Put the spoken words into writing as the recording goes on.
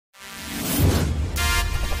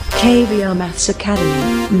KVR Maths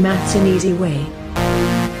Academy, Maths an Easy Way.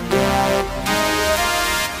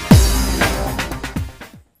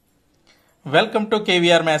 Welcome to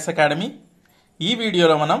KVR maths academy. ఈ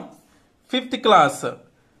వీడియోలో మనం 5th class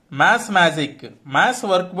maths magic maths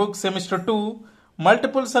work book semester 2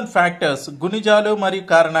 multiples and factors గుణిజాలు మరియు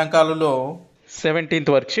కారణాంకాలలో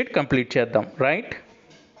 17th worksheet complete చేద్దాం. Right,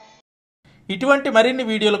 ఇటువంటి మరిన్ని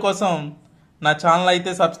వీడియోల కోసం నా ఛానల్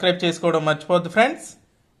అయితే సబ్స్క్రైబ్ చేసుకోవడం మర్చిపోద్దు friends.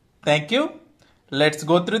 Thank you. Let's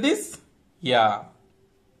go through this.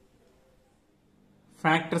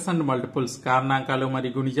 Factors and multiples కారణాంకాలు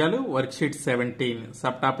మరియు గుణిజాలు వర్క్షీట్ 17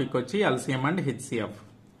 సబ్ టాపిక్ వచ్చి LCM and HCF.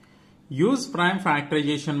 Use prime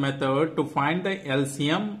factorization method to find the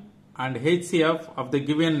LCM and HCF of the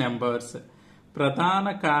given numbers. ప్రధాన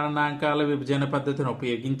కారణాంకాల విభజన పద్ధతిని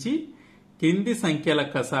ఉపయోగించి కింది సంఖ్యల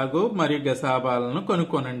కసాగు మరియు గసాబాలను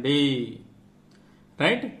కనుక్కొనండి.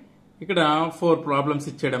 రైట్, ఇక్కడ 4 ప్రాబ్లమ్స్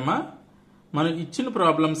ఇచ్చాడమ్మా. మనం ఇచ్చిన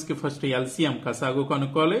ప్రాబ్లమ్స్ కి ఫస్ట్ ఎల్సిఎం కసాగు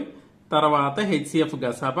కనుక్కోవాలి, తర్వాత హెచ్సిఎఫ్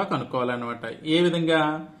గసాబా కనుక్కోవాలన్నమాట. ఏ విధంగా?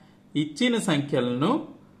 ఇచ్చిన సంఖ్యలను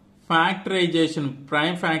ఫ్యాక్టరైజేషన్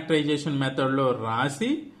ప్రైమ్ ఫ్యాక్టరైజేషన్ మెథడ్ లో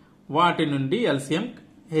రాసి వాటి నుండి ఎల్సిఎం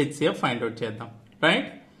హెచ్సిఎఫ్ ఫైండ్ అవుట్ చేద్దాం.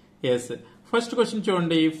 Right, yes. ఫస్ట్ క్వశ్చన్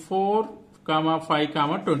చూడండి, 4,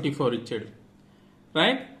 5, 24 ఇచ్చాడు.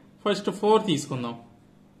 రైట్, ఫస్ట్ 4 తీసుకుందాం.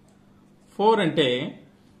 4 అంటే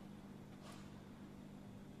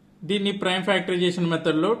దీన్ని ప్రైమ్ ఫ్యాక్టరైజేషన్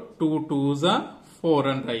మెథడ్ లో 2 2s 4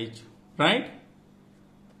 అని రాయొచ్చు. రైట్,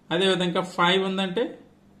 అదేవిధంగా 5 ఉందంటే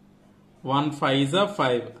 1 5s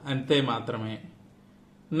 5 అంతే మాత్రమే.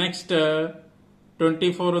 నెక్స్ట్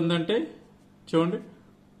 24 ఉందంటే చూడండి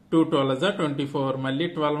 2 12s 24, మళ్ళీ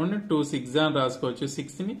 12 ని 2 6 అని రాసుకోవచ్చు,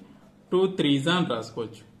 6 ని 2 3s అని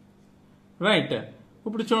రాసుకోవచ్చు. రైట్,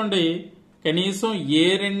 ఇప్పుడు చూడండి కనీసం ఏ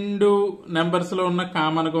 2 నెంబర్స్ లో ఉన్న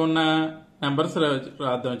కామన్ గా ఉన్న నెంబర్స్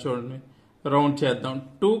రాద్దాం. చూడండి, రౌండ్ చేద్దాం.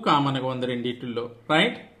 2 కామన్ గా ఉంది రెండిట్లో.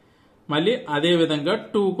 రైట్, మళ్ళీ అదే విధంగా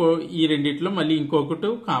 2 ఈ రెండిట్లో మళ్ళీ ఇంకొక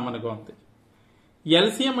 2 కామన్ గా ఉంది.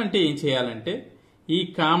 ఎల్సిఎం అంటే ఏం చేయాలంటే ఈ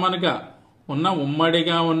కామన్ గా ఉన్న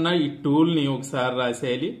ఉమ్మడిగా ఉన్న ఈ 2ని ఒకసారి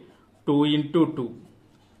రాసేయాలి. 2 into 2.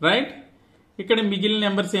 రైట్, ఇక్కడ మిగిలిన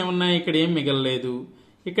నెంబర్స్ ఏమున్నాయి? ఇక్కడ ఏం మిగలలేదు.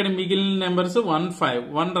 ఇక్కడ మిగిలిన నెంబర్స్ 1 5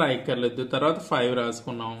 1 రాయక్కర్లేదు, తర్వాత 5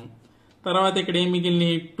 రాసుకున్నాం. తర్వాత ఇక్కడ ఏం మిగిలిన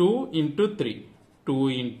 2 into 3 2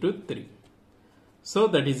 into 3. So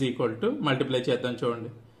that is equal to multiply చేద్దాం. చూడండి,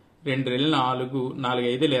 2 రెళ్ళు 4, 4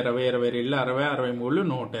 5 20, 20 రెళ్ళు 60, 63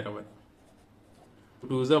 120.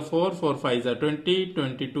 2s 4, 4 5s 20,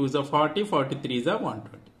 22s 40, 43s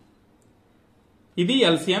 120. ఇది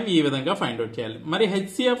ఎల్సిఎం ఈ విధంగా ఫైండ్ అవుట్ చేయాలి. మరి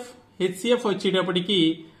హెచ్సిఎఫ్ వచ్చేటప్పటికి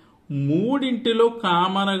మూడింటిలో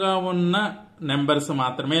కామన్ గా ఉన్న నెంబర్స్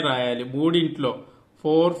మాత్రమే రాయాలి. మూడింట్లో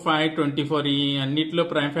 4 5 24 ఈ అన్నిట్లో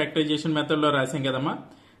ప్రైమ్ ఫ్యాక్టరైజేషన్ మెథడ్ లో రాసాం కదమ్మా.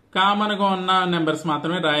 కామన్ గా ఉన్న నెంబర్స్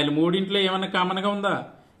మాత్రమే రాయాలి. మూడింట్లో ఏమన్నా కామన్ గా ఉందా?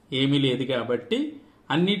 ఏమీ లేదు. కాబట్టి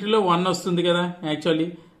అన్నిటిలో 1 వస్తుంది కదా యాక్చువల్లీ,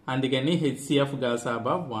 అందుకని హెచ్సిఎఫ్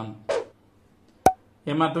గసాబా 1.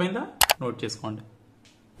 ఏమర్థమైందా? నోట్ చేసుకోండి.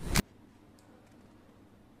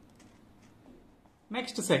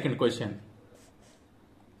 నెక్స్ట్ సెకండ్ క్వశ్చన్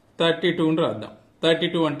 32 రాద్దాం.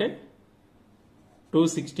 32 అంటే 2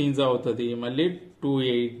 16s అవుతుంది, మళ్ళీ 2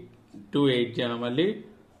 8 మళ్ళీ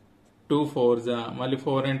 2 4s, మళ్ళీ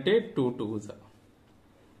 4 అంటే 2 2s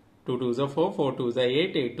 2 2s 4 4 2s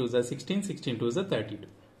 8 8 2s 16 16 2s 32.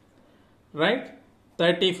 Right,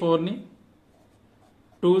 34 ని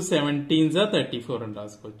 2 17s 34 అని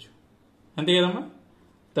రాసుకోవచ్చు. అంతే కదమ్మా.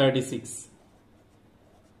 36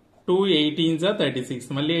 2 18s 36,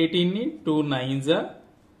 మళ్ళీ 18 ని 2 9s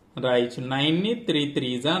రాయొచ్చు, 9 ని 3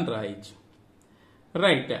 3s అని రాయొచ్చు.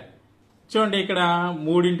 రైట్, చూడండి ఇక్కడ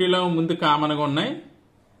మూడింటిలో ముందు కామన్ గా ఉన్నాయి,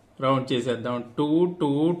 రౌండ్ చేసేద్దాం. 2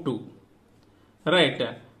 2 2. రైట్,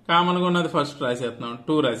 కామన్ గా ఉన్నది ఫస్ట్ రాసేద్దాం.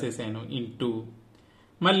 2 రాసేసాను ఇంటూ,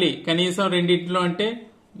 మళ్ళీ కనీసం రెండింటిలో అంటే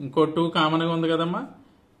ఇంకో 2 కామన్ గా ఉంది కదమ్మా,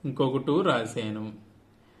 ఇంకొక 2 రాసాను.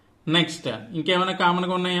 నెక్స్ట్ ఇంకేమైనా కామన్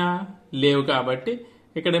గా ఉన్నాయా? లేవు. కాబట్టి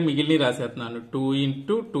ఇక్కడ మిగిలిన రాసేస్తున్నాను. 2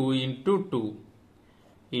 into 2 into 2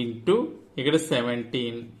 ఇంటూ ఇక్కడ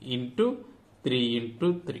 17 into 3 into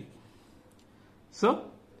 3. So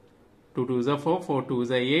 2 2s 4 4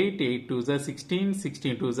 2s 8 8 2s 16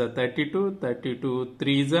 16 2s 32 32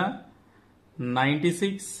 3s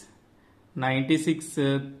 96 96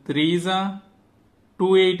 3s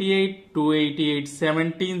 288 288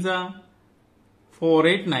 17s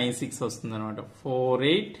 4896 వస్తుంది అనమాట.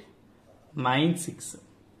 4896.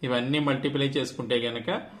 ఇవన్నీ మల్టిప్లై చేసుకుంటే గనక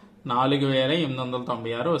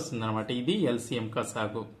 4896 వస్తుంది అనమాట. ఇది ఎల్సిఎం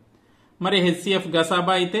కసాగు. మరి హెచ్సిఎఫ్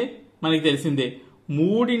గసాబా అయితే మనకి తెలిసిందే,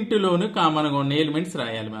 మూడింటిలోనూ కామన్ గా ఉన్న ఎలిమెంట్స్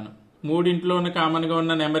రాయాలి మనం. మూడింట్లోనే కామన్గా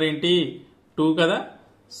ఉన్న నెంబర్ ఏంటి 2 కదా.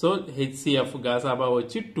 సో హెచ్సిఎఫ్ గసాబా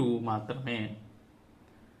వచ్చి 2 మాత్రమే.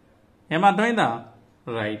 ఏమర్థమైందా?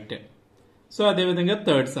 రైట్. సో అదేవిధంగా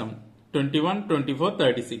థర్డ్ సమ్ 21, 24,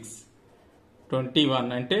 36. 21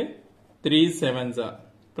 అంటే 3 7s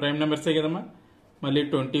ప్రైమ్ నెంబర్సే కదమ్మా. మళ్ళీ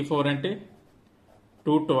 24 అంటే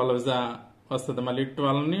 2 12s వస్తుంది. మళ్ళీ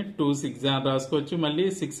 12ని 2 6 అని రాసుకోవచ్చు. మళ్ళీ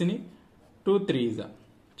 6ని 2 3s.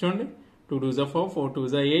 చూడండి 2 2s 4, 4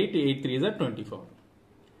 2s 8, 8 3s 24.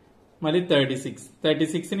 మళ్ళీ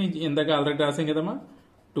 36ని ఇందాక ఆల్రెడీ రాసాం కదమ్మా.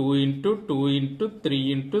 2 into 2 into 3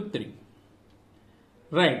 into 3.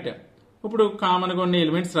 రైట్. ఇప్పుడు కామన్గా ఉన్న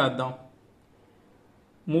ఎలిమెంట్స్ రాద్దాం.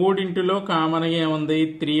 మూడింటిలో కామన్గా ఏముంది?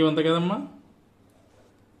 3 ఉంది కదమ్మా.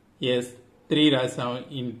 ఎస్ 3 రాసాం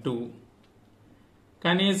ఇంటూ.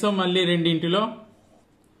 కనీసం మళ్ళీ రెండింటిలో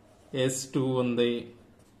S2 ఉంది,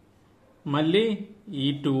 మళ్ళీ ఈ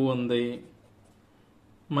 2 ఉంది,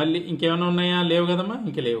 మళ్ళీ ఇంకేమైనా ఉన్నాయా? లేవు కదమ్మా,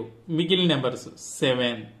 ఇంక లేవు. మిగిలిన నెంబర్స్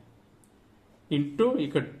 7 ఇంటూ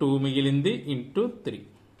ఇక్కడ 2 మిగిలింది ఇంటూ 3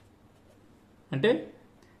 అంటే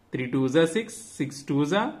 3 2s 6, 6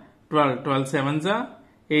 2s 12, 12 7s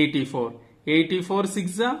 84, 84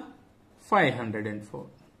 6 504.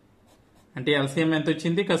 అంటే ఎల్సిఎం ఎంత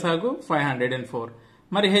వచ్చింది కసాగు? 504.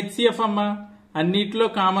 మరి హెచ్సిఎఫ్ అమ్మా అన్నిట్లో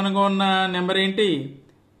కామన్గా ఉన్న నెంబర్ ఏంటి?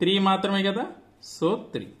 3 మాత్రమే కదా. సో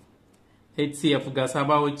 3. హెచ్సిఎఫ్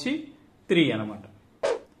గసాబా వచ్చి 3 అనమాట.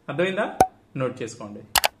 అర్థమైందా? నోట్ చేసుకోండి.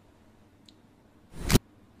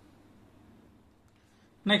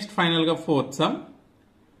 నెక్స్ట్ ఫైనల్గా ఫోర్త్ సమ్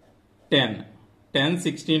 10,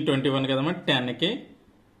 16, 21 కదమ్మా. 10కి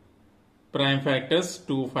ప్రైమ్ ఫ్యాక్టర్స్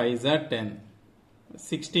 2 5s 10.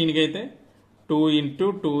 16కి అయితే 2 into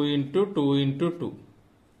 2 into 2 into 2.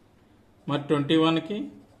 మరి 21కి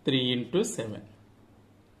 3 into 7.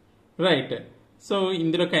 రైట్. సో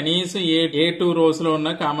ఇందులో కనీసం ఏ 2 రోస్లో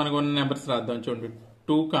ఉన్న కామన్గా ఉన్న నెంబర్స్ రాద్దాం. చూడండి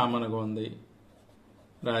 2 కామన్గా ఉంది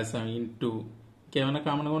రాసాం ఇంటూ. ఇంకేమైనా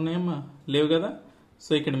కామన్గా ఉన్నాయమ్మా? లేవు కదా.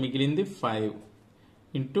 సో ఇక్కడ మిగిలింది 5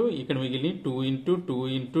 ఇంటూ ఇక్కడ మిగిలింది 2 into 2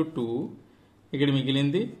 into 2. ఇక్కడ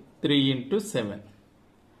మిగిలింది 3 into 7.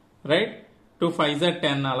 రైట్. 2 5s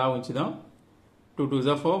 10 అలా ఉంచుదాం. 2 2s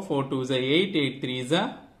 4, 4 2s 8, 8 3s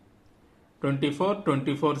 24,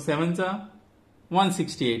 24 7s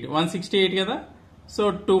 168. 168 కదా. సో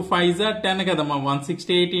 2 5s 10 కదమ్మా.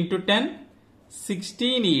 168 into 10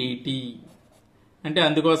 1680. అంటే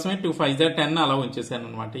అందుకోసమే 2 5s 10 అలా ఉంచేసాను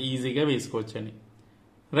అనమాట. ఈజీగా వేసుకోవచ్చు అని.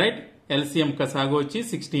 రైట్. ఎల్సిఎం కసాగు వచ్చి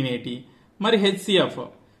 1680. మరి హెచ్సిఎఫ్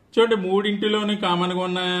చూడండి మూడింటిలోని కామన్గా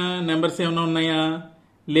ఉన్న నెంబర్స్ ఏమైనా ఉన్నాయా?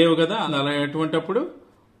 లేవు కదా. అలా ఎటువంటిప్పుడు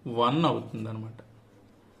 1 అవుతుంది అనమాట.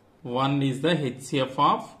 1 is the HCF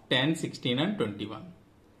of 10, 16 and 21.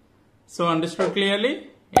 So understood clearly?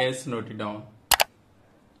 Yes, note it down.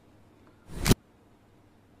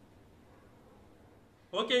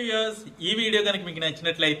 Okay viewers, ఈ వీడియో కనుక మీకు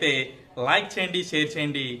నచ్చినట్లయితే లైక్ చేయండి, షేర్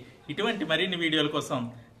చేయండి. ఇటువంటి మరిన్ని వీడియోల కోసం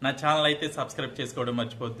నా ఛానల్ అయితే సబ్స్క్రైబ్ చేసుకోవడం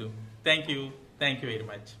మర్చిపోద్దు. Thank you very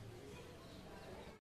much.